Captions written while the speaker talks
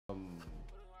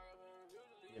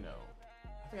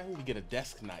think I need to get a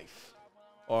desk knife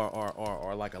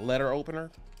or like a letter opener.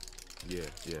 Yeah,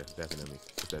 definitely.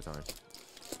 At that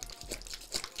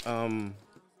time.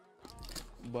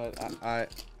 But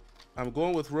I'm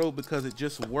going with Rode because it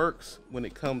just works when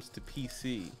it comes to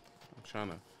PC. I'm trying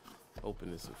to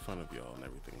open this in front of y'all and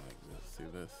everything like this. See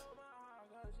this?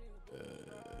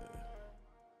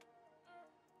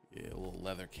 Yeah, a little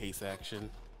leather case action.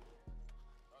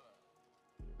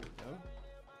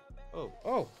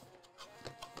 Oh.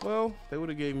 Well, they would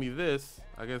have gave me this.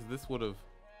 I guess this would have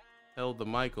held the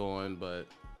mic on, but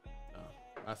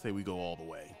I say we go all the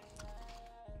way.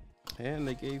 And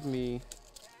they gave me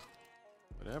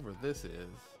whatever this is.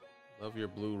 Love your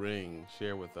blue ring.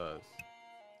 Share with us.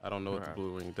 I don't know what the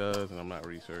blue ring does, and I'm not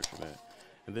researching it.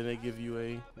 And then they give you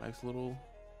a nice little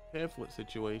pamphlet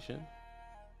situation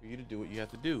for you to do what you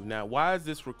have to do. Now, why is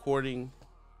this recording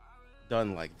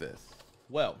done like this?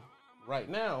 Well, right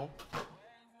now,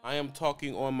 I am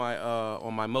talking on my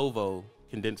Movo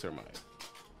condenser mic.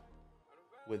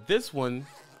 With this one,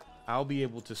 I'll be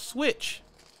able to switch,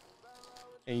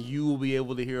 and you will be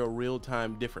able to hear a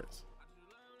real-time difference.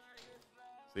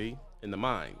 See? In the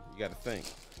mind, you got to think.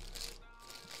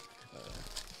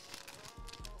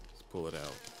 Let's pull it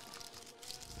out.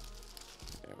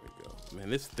 There we go. Man,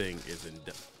 this thing is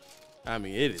I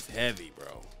mean, it is heavy,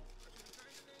 bro.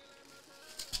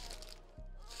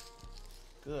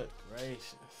 Good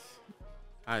gracious.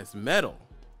 It's metal.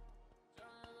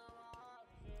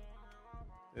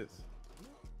 It's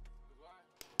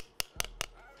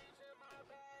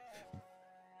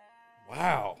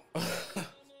wow. This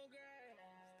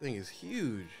thing is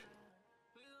huge.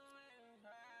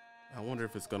 I wonder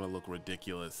if it's gonna look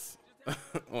ridiculous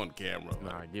on camera.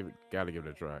 Nah, gotta give it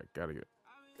a try. Gotta get.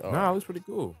 Nah, it was pretty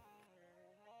cool.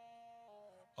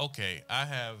 Okay, I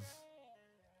have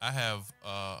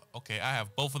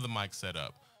both of the mics set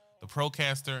up, the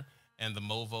Procaster and the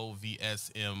Movo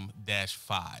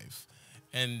VSM-5.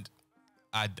 And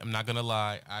I'm not gonna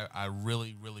lie, I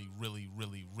really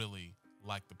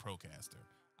like the Procaster.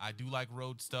 I do like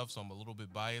Rode stuff, so I'm a little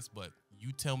bit biased, but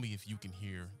you tell me if you can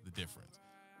hear the difference.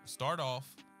 Start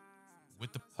off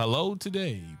with the hello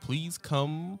today. Please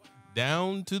come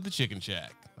down to the chicken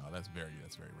shack. Oh, that's very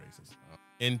racist.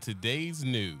 In today's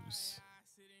news,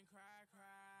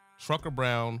 Trucker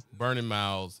Brown, Burning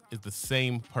Miles is the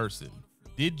same person.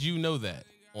 Did you know that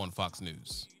on Fox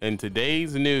News? In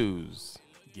today's news,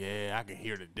 yeah, I can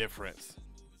hear the difference.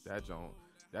 That sound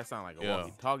like a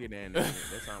walkie-talkie then. That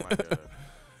sound like a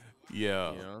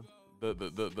yeah. You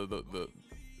know?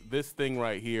 This thing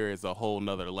right here is a whole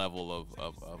nother level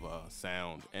of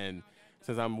sound, and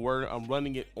since I'm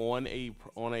running it on a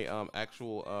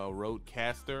actual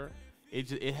Rodecaster,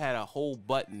 it had a whole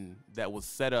button that was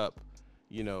set up,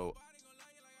 you know,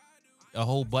 a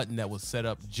whole button that was set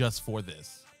up just for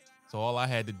this. So all I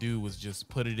had to do was just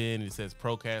put it in. It says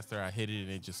Procaster. I hit it and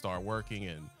it just started working.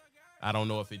 And I don't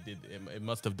know if it did. It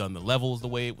must have done the levels the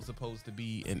way it was supposed to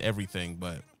be and everything.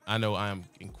 But I know I am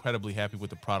incredibly happy with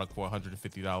the product for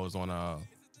 $150 on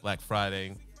Black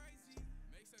Friday.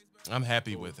 I'm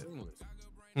happy with it.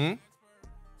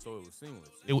 So it was seamless.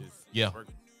 Yeah.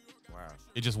 Worked. Wow.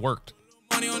 It just worked.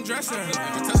 Money on dresser. If you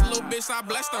touch a little bitch, I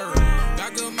blessed her.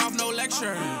 Got good mouth, no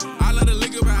lecture. I love the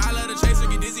liquor, but I love the chaser.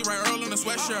 Get dizzy right early in the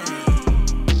sweatshirt.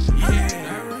 Yeah.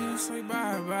 Never you say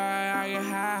bye-bye, I get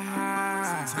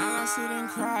high. Sometimes I sit and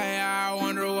cry, I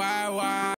wonder why.